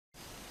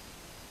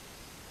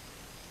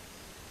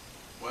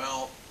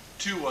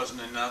two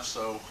wasn't enough,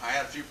 so I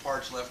had a few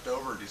parts left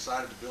over and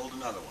decided to build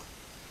another one.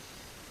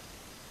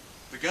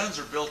 The guns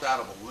are built out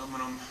of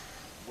aluminum,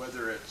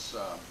 whether it's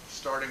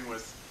starting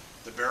with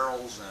the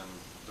barrels and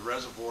the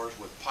reservoirs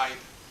with pipe,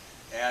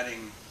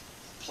 adding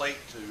plate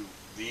to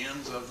the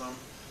ends of them,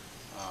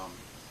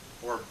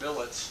 or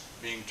billets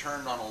being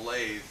turned on a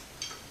lathe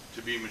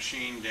to be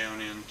machined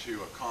down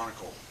into a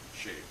conical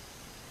shape.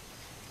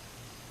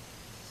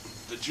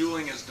 The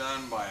jeweling is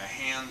done by a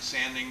hand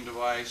sanding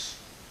device,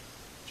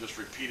 just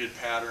repeated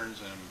patterns,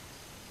 and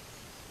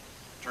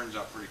turns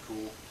out pretty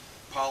cool.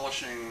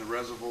 Polishing the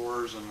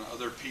reservoirs and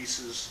other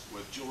pieces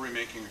with jewelry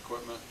making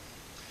equipment.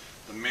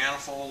 The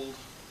manifold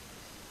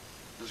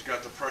has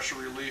got the pressure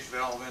relief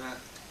valve in it,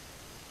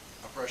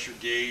 a pressure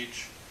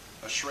gauge,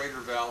 a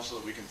Schrader valve so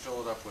that we can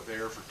fill it up with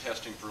air for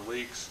testing for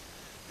leaks,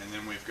 and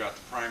then we've got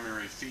the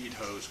primary feed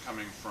hose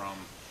coming from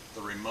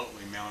the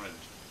remotely mounted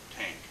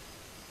tank.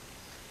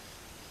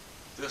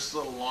 This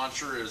little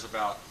launcher is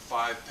about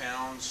 5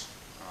 pounds.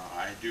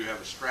 I do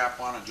have a strap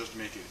on it just to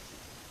make it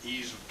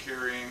ease of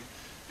carrying,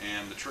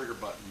 and the trigger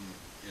button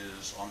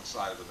is on the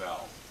side of the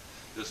valve.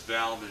 This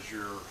valve is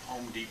your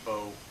Home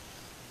Depot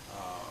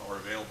or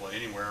available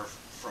anywhere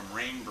from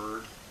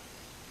Rainbird.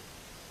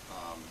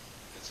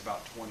 It's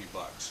about 20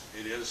 bucks.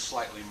 It is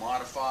slightly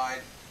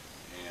modified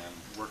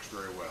and works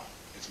very well.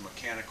 It's a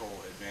mechanical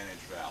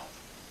advantage valve.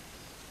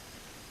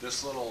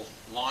 This little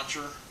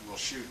launcher will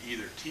shoot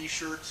either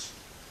t-shirts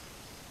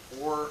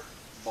or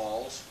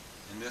balls.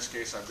 In this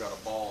case, I've got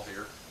a ball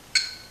here.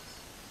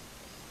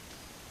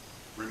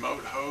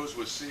 Remote hose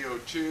with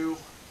CO2.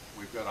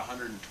 We've got a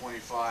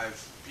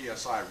 125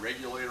 psi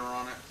regulator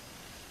on it,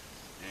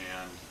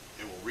 and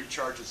it will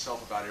recharge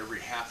itself about every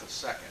half a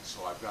second,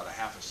 so I've got a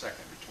half a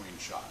second between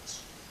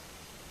shots.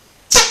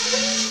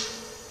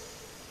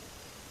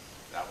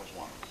 That was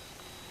one of them.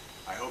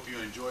 I hope you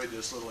enjoyed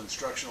this little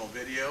instructional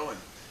video and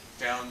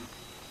found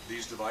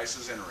these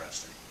devices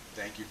interesting.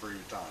 Thank you for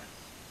your time.